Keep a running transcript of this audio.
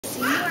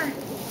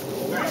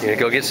You gonna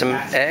go get some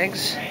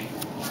eggs?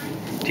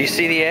 Do you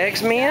see the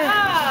eggs, Mia?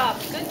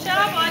 Good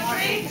job,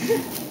 Audrey.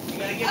 You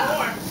gotta get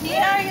more.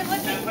 Yeah, you're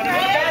looking Put it in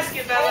the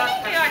basket, Bella.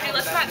 Hey, Audrey,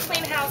 let's not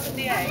clean house with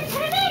the eggs.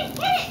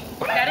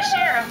 We gotta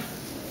share them.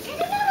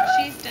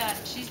 She's done.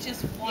 She's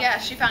just one. Yeah,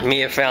 she found.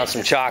 Mia found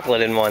some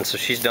chocolate in one, so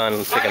she's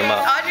done picking them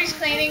up. Audrey's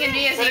cleaning and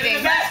Mia's Put it in the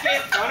eating.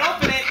 basket. Don't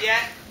open it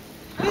yet.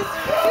 Whose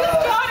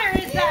daughter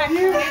is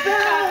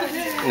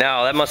that?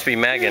 No, that must be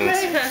Megan's.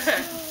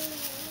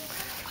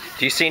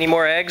 Do you see any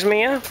more eggs,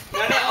 Mia?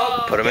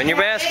 No. Put them in your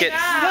basket.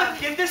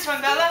 Look, get this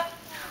one, Bella.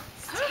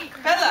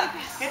 Bella,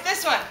 get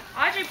this one.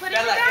 Audrey, put it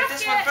in Bella, the get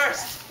this one basket.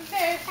 first.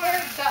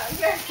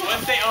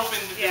 Once they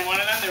opened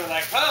one of them, they were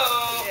like,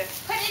 oh.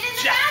 Put it in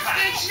the Jackpot.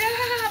 basket.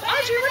 Good job.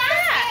 Audrey, what's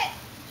that?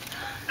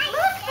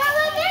 Look,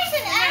 Bella, there's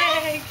an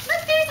egg.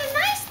 Look, there's a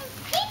nice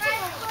pizza.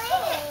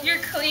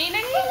 You're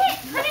cleaning?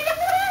 Put it in the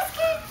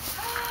basket.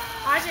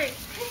 Audrey.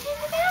 Put it in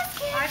the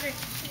basket. Audrey.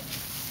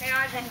 Hey,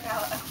 Audrey.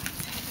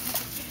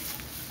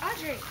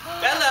 Audrey.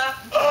 Bella.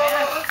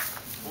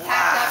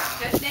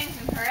 Good things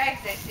in her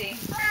eggs, I see.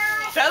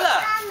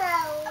 Bella.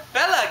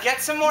 Bella,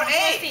 get some more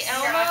eggs.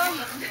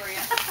 Elmo?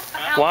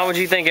 Why would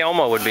you think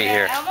Elmo would be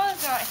here?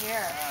 Elmo's not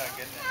here. Oh,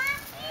 goodness.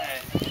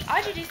 All right.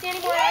 Audrey, do you see any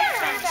more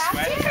eggs in the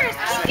basket?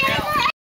 Sweating.